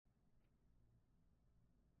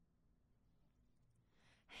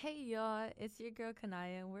Hey y'all, it's your girl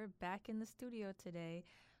Kanaya, and we're back in the studio today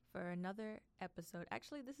for another episode.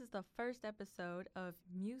 Actually, this is the first episode of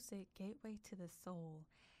Music Gateway to the Soul.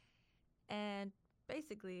 And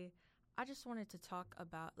basically, I just wanted to talk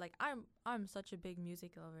about I'm such a big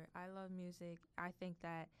music lover. I love music. I think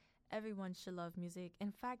that everyone should love music.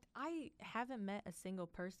 In fact, I haven't met a single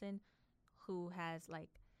person who has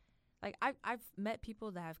I've met people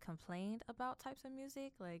that have complained about types of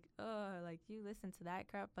music, like you listen to that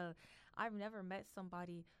crap, but I've never met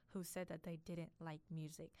somebody who said that they didn't like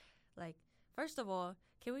music. Like, first of all,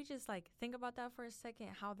 can we just think about that for a second?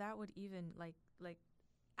 How that would even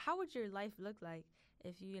how would your life look like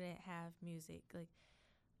if you didn't have music?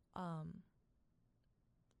 Um,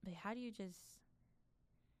 like how do you just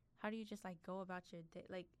go about your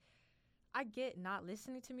day? I get not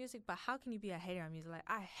listening to music, but how can you be a hater on music? Like,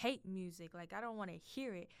 I hate music. Like, I don't want to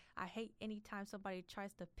hear it. I hate anytime somebody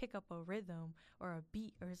tries to pick up a rhythm or a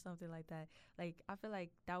beat or something like that. Like, I feel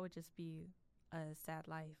like that would just be a sad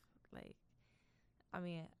life. Like, I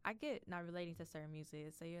mean, I get not relating to certain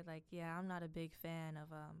music. So you're like, yeah, I'm not a big fan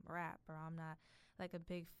of rap, or I'm not like a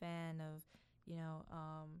big fan of, you know,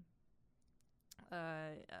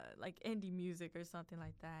 like indie music or something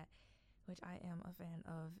like that, which I am a fan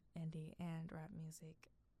of indie and rap music.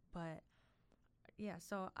 But yeah,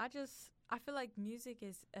 so I feel like music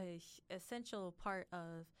is a essential part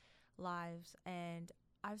of lives, and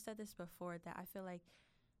I've said this before that I feel like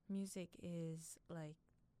music is like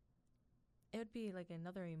it would be like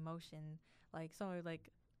another emotion. Like someone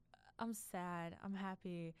like I'm sad, I'm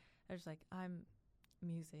happy. There's like I'm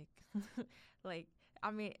music. like I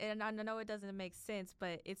mean, and I know it doesn't make sense,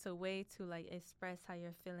 but it's a way to express how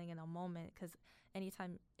you're feeling in a moment. Because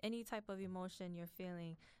anytime, any type of emotion you're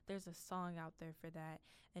feeling, there's a song out there for that.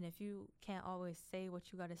 And if you can't always say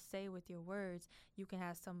what you got to say with your words, you can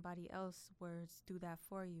have somebody else words do that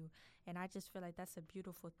for you. And I just feel like that's a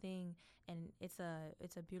beautiful thing, and it's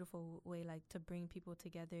a beautiful way to bring people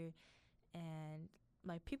together, and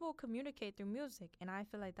people communicate through music, and I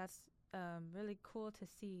feel like that's really cool to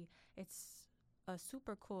see. It's a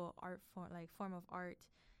super cool art form, form of art,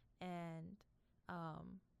 and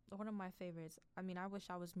um, one of my favorites. I mean, I wish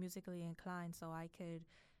I was musically inclined so I could,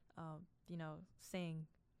 sing,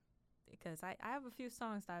 because I have a few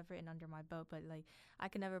songs that I've written under my belt, but I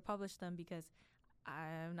can never publish them because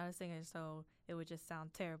I'm not a singer, so it would just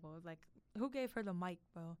sound terrible. Like, who gave her the mic,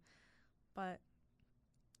 bro? But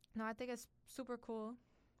no, I think it's super cool.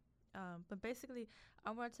 But basically,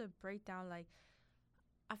 I wanted to break down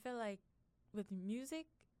I feel like with music,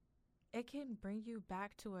 it can bring you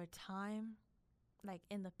back to a time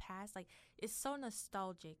in the past. Like, it's so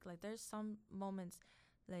nostalgic. Like, there's some moments,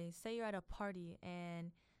 like say you're at a party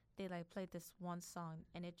and they played this one song,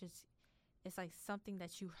 and it's like something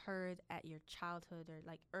that you heard at your childhood or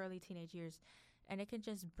early teenage years, and it can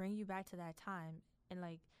just bring you back to that time. And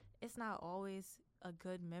it's not always a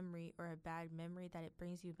good memory or a bad memory that it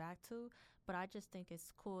brings you back to, but I just think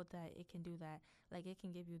it's cool that it can do that. Like, it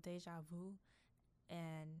can give you deja vu.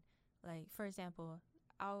 And for example,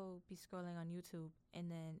 I'll be scrolling on YouTube,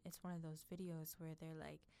 and then it's one of those videos where they're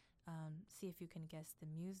see if you can guess the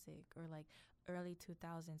music, or early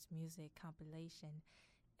 2000s music compilation,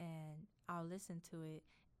 and I'll listen to it,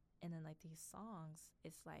 and then these songs,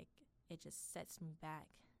 it's it just sets me back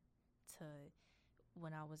to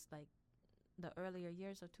when I was the earlier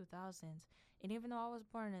years of 2000s. And even though I was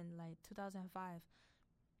born in 2005,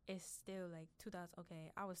 it's still 2000.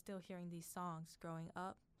 Okay, I was still hearing these songs growing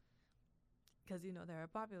up because they were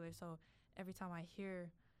popular. So every time I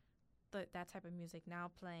hear that type of music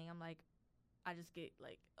now playing, I'm I just get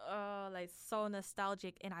oh, so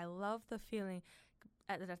nostalgic, and I love the feeling.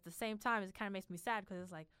 At the same time, it kind of makes me sad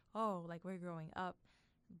because it's oh, we're growing up,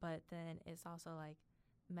 but then it's also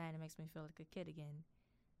man, it makes me feel like a kid again.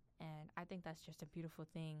 And I think that's just a beautiful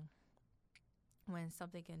thing when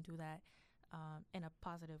something can do that, in a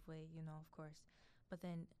positive way, of course. But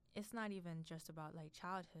then it's not even just about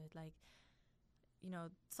childhood.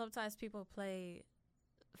 Sometimes people play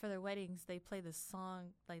for their weddings. They play the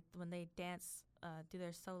song when they dance, do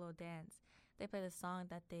their solo dance. They play the song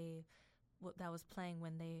that was playing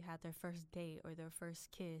when they had their first date or their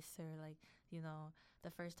first kiss, or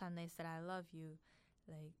the first time they said "I love you."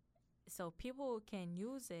 Like, so people can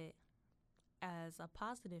use it as a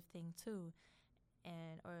positive thing too,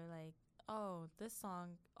 and or oh, this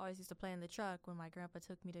song always used to play in the truck when my grandpa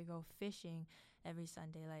took me to go fishing every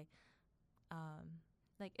Sunday. Um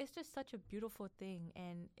it's just such a beautiful thing,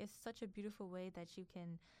 and it's such a beautiful way that you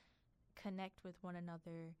can connect with one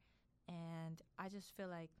another. And I just feel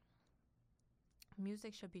like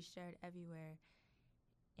music should be shared everywhere.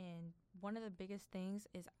 And one of the biggest things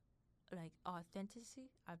is like authenticity.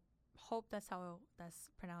 I hope that's how that's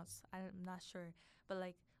pronounced. I'm not sure, but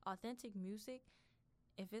like authentic music,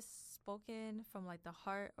 if it's spoken from like the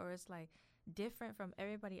heart or it's like different from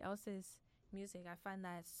everybody else's music, I find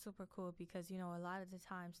that super cool because a lot of the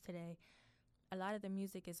times today, a lot of the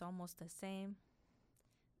music is almost the same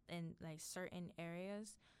in like certain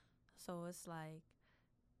areas. So it's like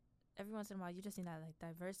every once in a while you just need that like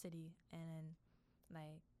diversity, and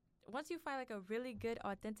like once you find like a really good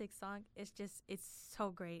authentic song, it's so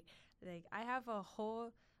great. Like I have a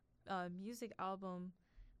whole music album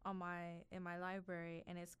on my in my library,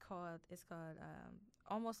 and it's called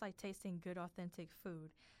almost like tasting good authentic food,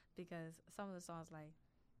 because some of the songs like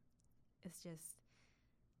it's just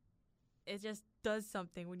it just does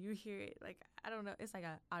something when you hear it. Like I don't know, it's like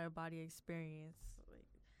a out of body experience. Like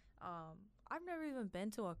I've never even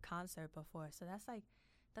been to a concert before, so that's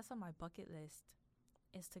on my bucket list,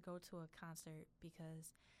 is to go to a concert,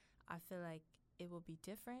 because I feel like it will be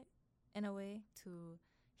different in a way to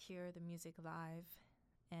hear the music live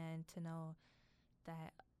and to know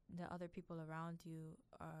that the other people around you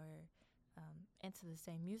are into the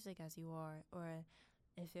same music as you are, or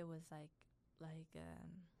if it was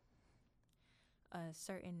a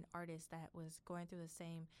certain artist that was going through the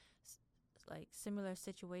same like similar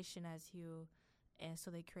situation as you, and so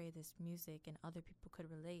they created this music and other people could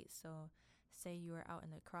relate. So say you were out in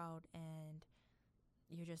the crowd and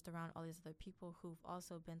you're just around all these other people who've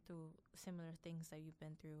also been through similar things that you've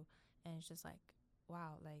been through, and it's just like,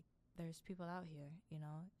 wow, like there's people out here,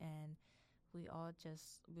 and we all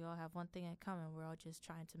have one thing in common. We're all just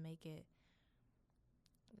trying to make it.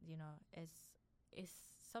 It's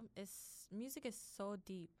it's music is so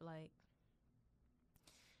deep. Like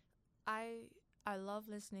I I love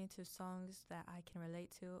listening to songs that I can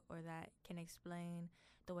relate to or that can explain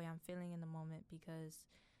the way I'm feeling in the moment, because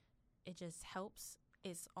it just helps.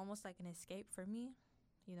 It's almost like an escape for me.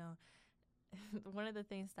 You know, one of the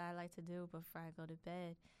things that I like to do before I go to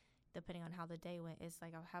bed, depending on how the day went, is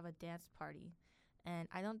like I'll have a dance party. And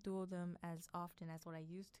I don't do them as often as what I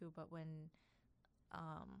used to, but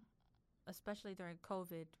um, especially during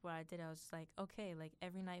COVID, what I did, I was like, okay, like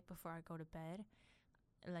every night before I go to bed,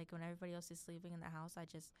 like when everybody else is sleeping in the house, I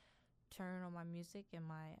just turn on my music and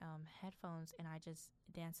my headphones, and I just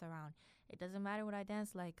dance around. It doesn't matter what I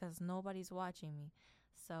dance like, because nobody's watching me.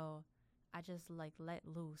 So I just like let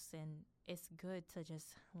loose, and it's good to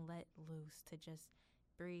just let loose, to just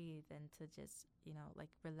breathe and to just, like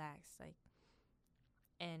relax. Like,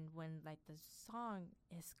 and when like the song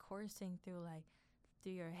is coursing through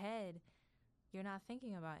your head, you're not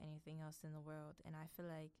thinking about anything else in the world. And I feel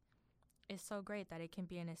like it's so great that it can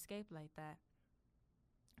be an escape like that.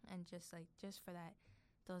 And just for that,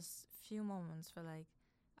 those few moments, for like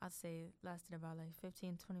I'd say lasted about like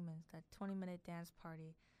 15-20 minutes, that 20-minute dance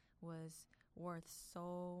party was worth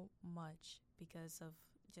so much because of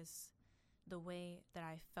just the way that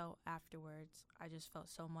I felt afterwards. I just felt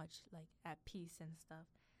so much like at peace and stuff.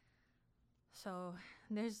 So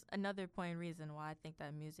there's another point reason why I think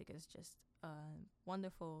that music is just a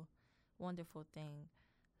wonderful, wonderful thing.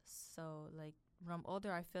 So like when I'm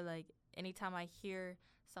older, I feel like anytime I hear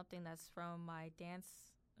something that's from my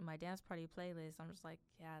dance party playlist, I'm just like,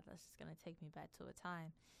 yeah, that's just gonna take me back to a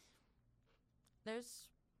time. There's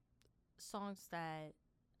songs that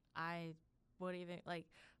I would even like,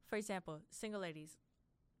 for example, Single Ladies.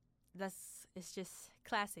 It's just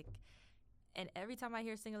classic. And every time I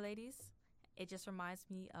hear Single Ladies, it just reminds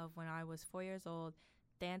me of when I was 4 years old,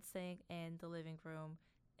 dancing in the living room,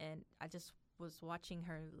 and I just was watching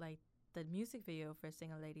her like the music video for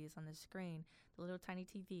Single Ladies on the screen, the little tiny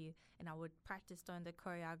TV, and I would practice doing the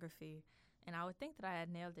choreography, and I would think that I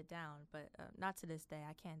had nailed it down, but not to this day.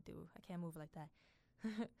 I can't move like that.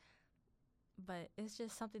 But it's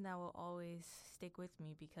just something that will always stick with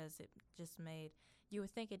me, because it just made, you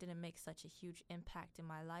would think it didn't make such a huge impact in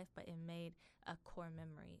my life, but it made a core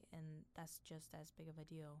memory, and that's just as big of a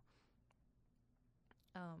deal.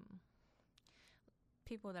 Um,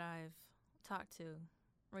 People that I've talked to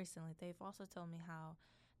recently, they've also told me how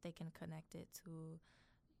they can connect it to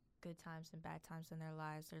good times and bad times in their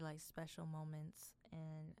lives. They're like special moments,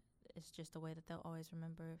 and it's just a way that they'll always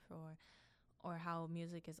remember it for, or how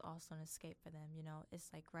music is also an escape for them. It's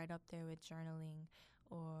like right up there with journaling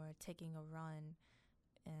or taking a run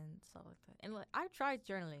and stuff like that. And like, I've tried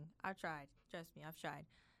journaling. I've tried. Trust me, I've tried.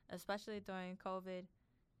 Especially during COVID,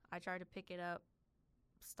 I tried to pick it up,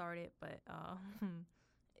 start it, but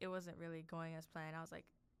it wasn't really going as planned. I was like,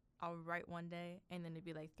 I'll write one day, and then it'd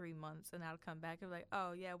be like 3 months, and I'll come back and be like,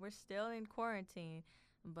 oh yeah, we're still in quarantine.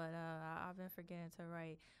 but I've been forgetting to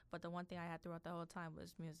write. But the one thing I had throughout the whole time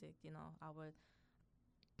was music. You know, I would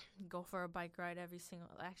go for a bike ride every single.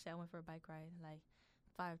 Actually, I went for a bike ride like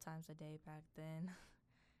 5 times a day back then,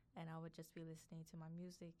 and I would just be listening to my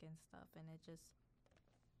music and stuff, and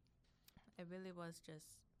it really was just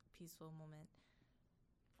a peaceful moment.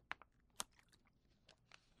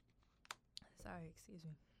 Sorry, excuse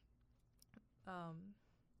me. Um,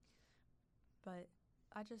 but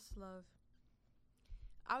I just love.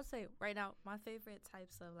 I would say right now my favorite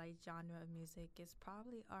types of like genre of music is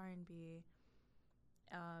probably R&B.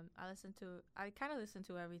 I kind of listen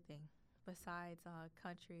to everything besides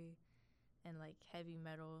country and like heavy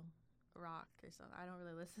metal, rock or something. I don't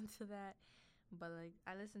really listen to that, but like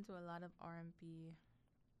I listen to a lot of R&B,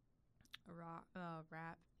 rock,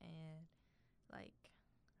 rap, and like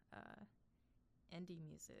uh, indie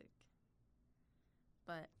music.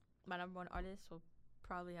 But my number one artist will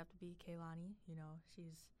probably have to be Kaylani. You know,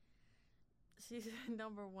 she's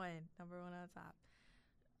number one on top.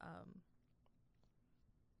 Um,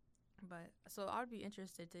 but so I'd be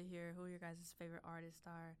interested to hear who your guys' favorite artists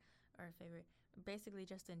are, or favorite, basically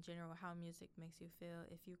just in general, how music makes you feel.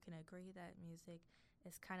 If you can agree that music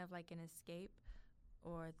is kind of like an escape,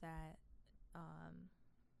 or that um,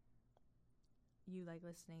 you like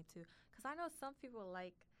listening to. Because I know some people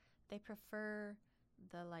like, they prefer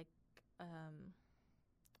the like, um,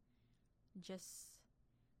 just,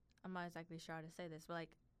 I'm not exactly sure how to say this, but like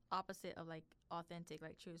opposite of like authentic,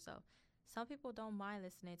 like true. So some people don't mind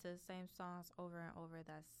listening to the same songs over and over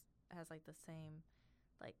that's has like the same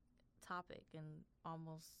like topic and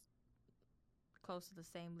almost close to the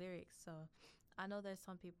same lyrics. So I know there's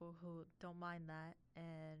some people who don't mind that,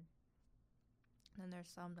 and then there's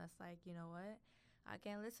some that's like, you know what? I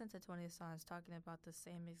can't listen to 20 songs talking about the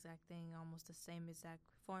same exact thing, almost the same exact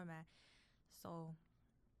format. So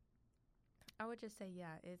I would just say,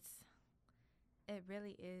 yeah, it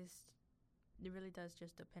really is. It really does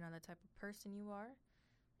just depend on the type of person you are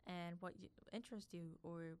and what interests you,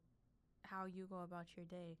 or how you go about your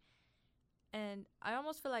day. And I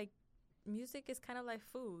almost feel like music is kind of like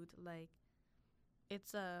food. Like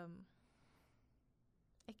it's it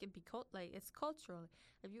can be like it's cultural.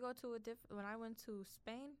 If you go to a different, when I went to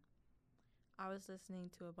Spain, I was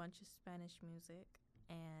listening to a bunch of Spanish music,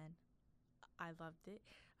 and I loved it.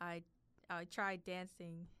 I I tried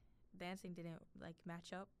dancing. Dancing didn't like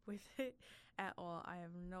match up with it at all. I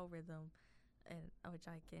have no rhythm, and which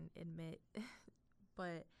I can admit.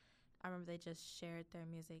 But I remember they just shared their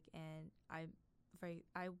music, and I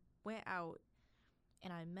went out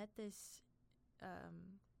and I met this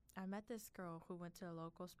girl who went to a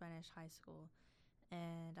local Spanish high school.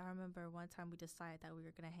 And I remember one time we decided that we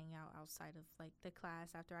were gonna hang out outside of like the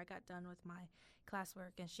class after I got done with my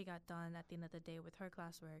classwork, and she got done at the end of the day with her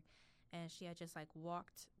classwork, and she had just like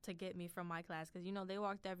walked to get me from my class, because you know they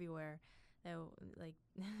walked everywhere. They like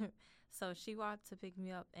so she walked to pick me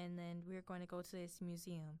up, and then we were going to go to this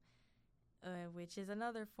museum, which is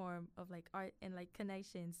another form of like art and like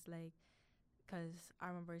connections, like because I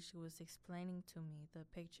remember she was explaining to me the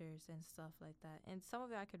pictures and stuff like that. And some of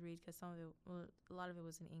it I could read because some of it, well, a lot of it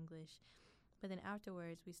was in English. But then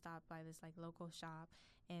afterwards, we stopped by this like local shop,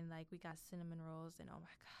 and like we got cinnamon rolls, and oh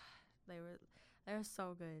my god, they were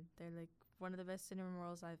so good. They're like one of the best cinnamon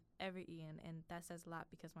rolls I've ever eaten, and that says a lot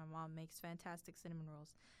because my mom makes fantastic cinnamon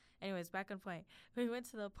rolls. Anyways, back on point. We went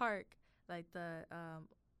to the park, like the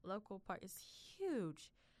local park. It's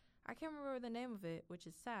huge. I can't remember the name of it, which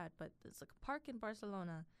is sad, but it's like a park in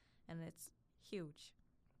Barcelona, and it's huge.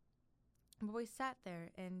 But we sat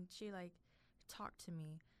there, and she like talked to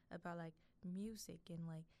me about like music, and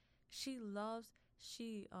like she loves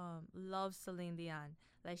Celine Dion.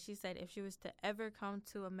 Like she said, if she was to ever come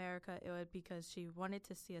to America, it would because she wanted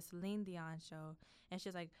to see a Celine Dion show. And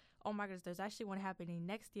she's like, oh my goodness, there's actually one happening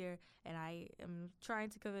next year, and I am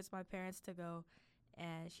trying to convince my parents to go.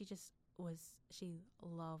 And she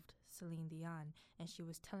loved Celine Dion, and she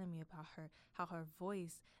was telling me about her, how her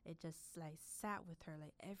voice, it just like sat with her.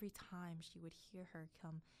 Like every time she would hear her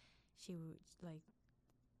come, she would like,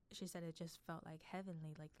 she said it just felt like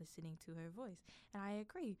heavenly, like listening to her voice. And I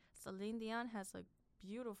agree. Celine Dion has a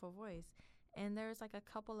beautiful voice. And there's like a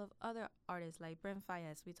couple of other artists like Brent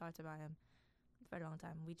Fayez. We talked about him for a long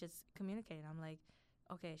time. We just communicated. I'm like,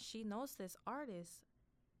 okay, she knows this artist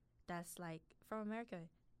that's like from America.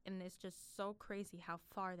 And it's just so crazy how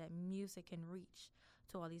far that music can reach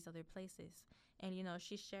to all these other places. And you know,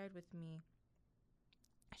 she shared with me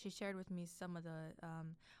some of the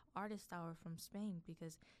artists that were from Spain,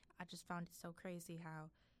 because I just found it so crazy how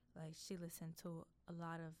like she listened to a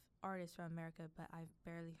lot of artists from America, but I've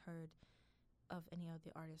barely heard of any of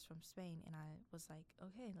the artists from Spain, and I was like,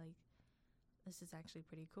 okay, like this is actually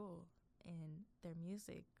pretty cool. And their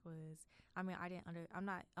music was, I mean, I'm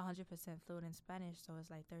not 100% fluent in Spanish, so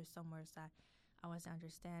it's like there's some words that I wasn't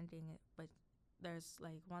understanding it, but there's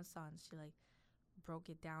like one song she like broke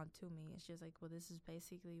it down to me, and she was like, well, this is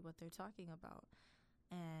basically what they're talking about.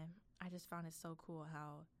 And I just found it so cool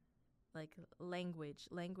how like language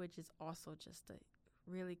is also just a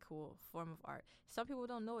really cool form of art. Some people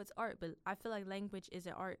don't know it's art, but I feel like language is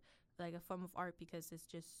an art, like a form of art, because it's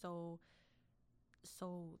just so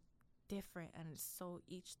different and it's so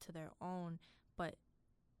each to their own, but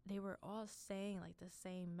they were all saying like the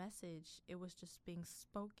same message. It was just being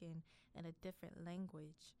spoken in a different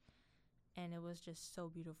language, and it was just so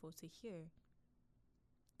beautiful to hear.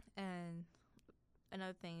 And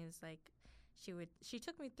another thing is like she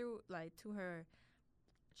took me through like to her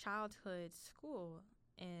childhood school,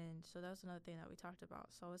 and so that was another thing that we talked about.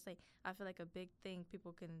 So it's like I feel like a big thing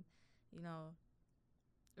people can, you know,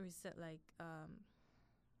 reset like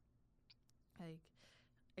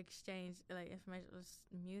exchange like information with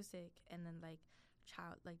music, and then like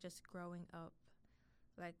child like just growing up,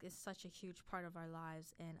 like it's such a huge part of our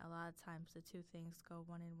lives, and a lot of times the two things go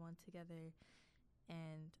one in one together.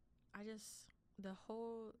 And I just the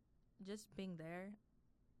whole just being there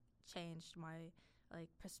changed my like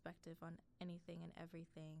perspective on anything and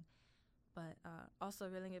everything. But also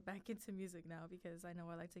reeling it back into music now, because I know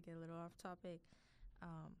I like to get a little off topic.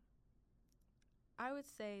 um, I would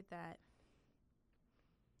say that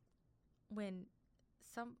when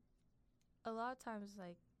some a lot of times,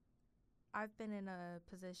 like I've been in a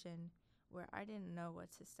position where I didn't know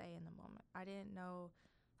what to say in the moment. I didn't know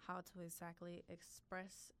how to exactly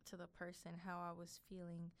express to the person how I was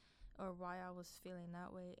feeling or why I was feeling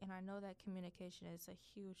that way. And I know that communication is a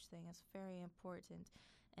huge thing. It's very important.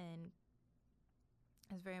 And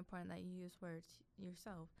it's very important that you use words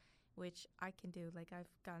yourself, which I can do. Like, I've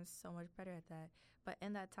gotten so much better at that. But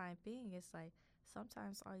in that time being, it's like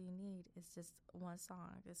sometimes all you need is just one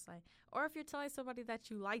song. It's like, or if you're telling somebody that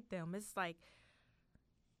you like them, it's like,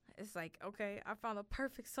 okay, I found a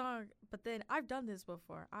perfect song. But then I've done this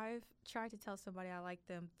before. I've tried to tell somebody I like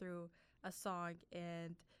them through a song,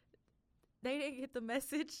 and they didn't get the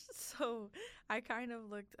message. So I kind of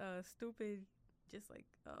looked stupid, just like,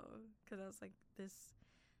 oh, because I was like, the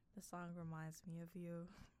song reminds me of you.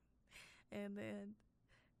 And then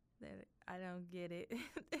I don't get it.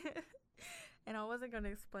 And I wasn't going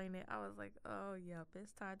to explain it. I was like, oh, yep,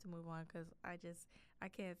 it's time to move on, because I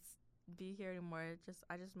can't be here anymore.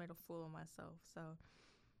 I just made a fool of myself. So,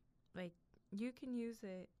 like, you can use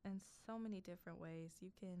it in so many different ways.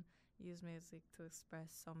 You can use music to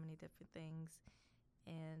express so many different things.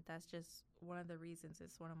 And that's just one of the reasons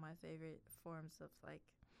it's one of my favorite forms of, like,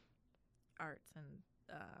 art and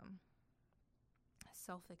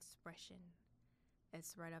self-expression.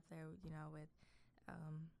 It's right up there, with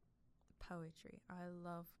poetry. I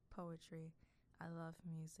love poetry. I love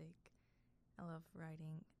music. I love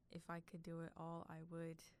writing. If I could do it all, I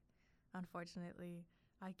would. Unfortunately,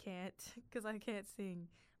 I can't, because I can't sing.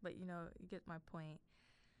 But, you get my point.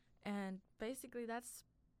 And basically, that's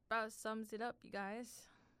about sums it up, you guys.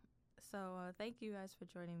 So thank you guys for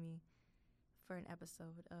joining me for an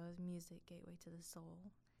episode of Music Gateway to the Soul.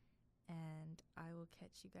 And I will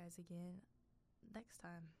catch you guys again next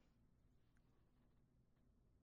time.